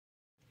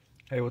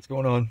Hey, what's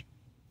going on?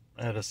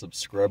 I had a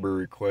subscriber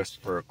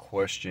request for a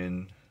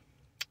question.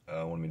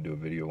 Wanted me to do a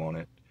video on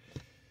it.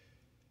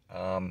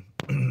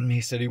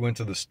 He said he went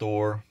to the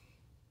store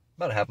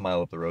about a half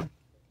mile up the road,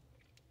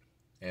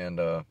 and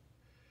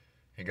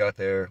he got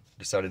there,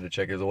 decided to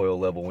check his oil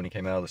level when he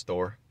came out of the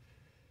store.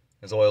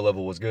 His oil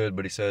level was good,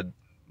 but he said,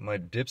 my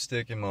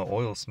dipstick and my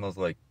oil smells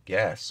like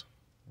gas.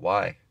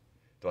 Why?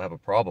 Do I have a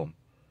problem?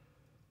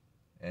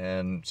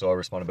 And so I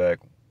responded back,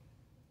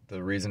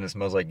 the reason it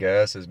smells like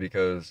gas is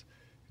because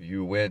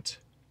you went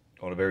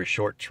on a very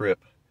short trip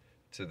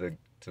to the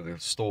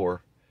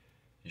store,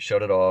 you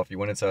shut it off, you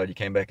went inside, you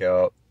came back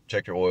out,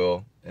 checked your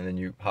oil, and then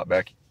you hopped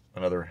back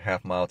another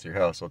half mile to your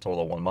house, so a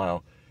total of 1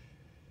 mile.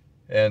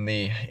 And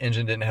the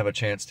engine didn't have a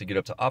chance to get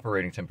up to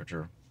operating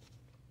temperature.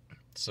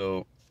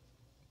 So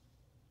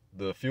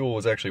the fuel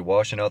was actually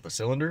washing out the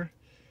cylinder,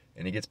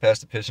 and it gets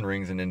past the piston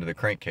rings and into the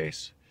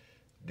crankcase.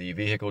 The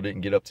vehicle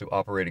didn't get up to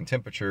operating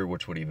temperature,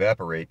 which would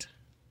evaporate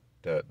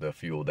the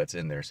fuel that's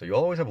in there. So you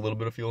always have a little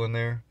bit of fuel in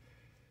there,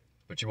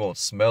 but you won't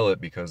smell it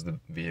because the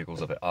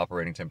vehicle's up at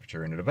operating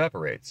temperature and it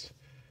evaporates.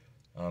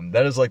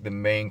 That is like the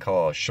main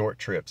cause, short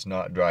trips,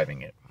 not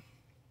driving it.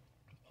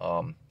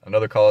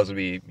 Another cause would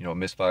be,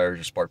 misfires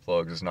or spark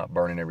plugs. It's not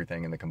burning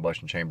everything in the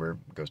combustion chamber.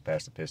 It goes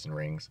past the piston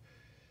rings.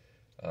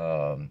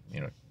 Your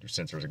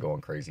sensors are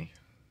going crazy.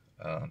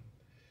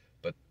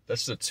 But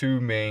that's the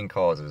two main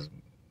causes.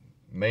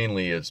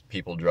 Mainly is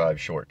people drive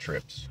short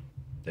trips.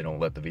 They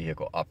don't let the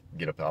vehicle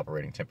get up to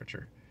operating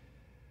temperature.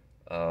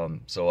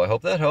 So I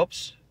hope that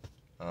helps.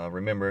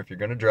 Remember, if you're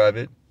going to drive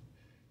it,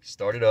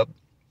 start it up,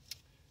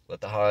 let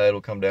the high idle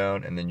come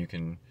down, and then you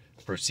can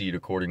proceed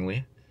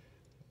accordingly.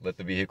 Let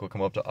the vehicle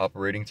come up to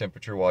operating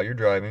temperature while you're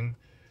driving,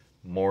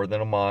 more than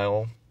 1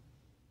 mile,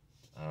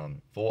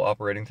 full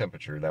operating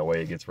temperature. That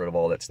way it gets rid of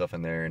all that stuff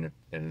in there, and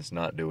it's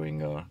not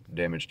doing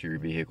damage to your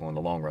vehicle in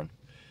the long run.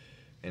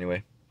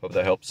 Anyway, hope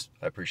that helps.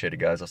 I appreciate it,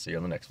 guys. I'll see you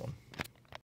on the next one.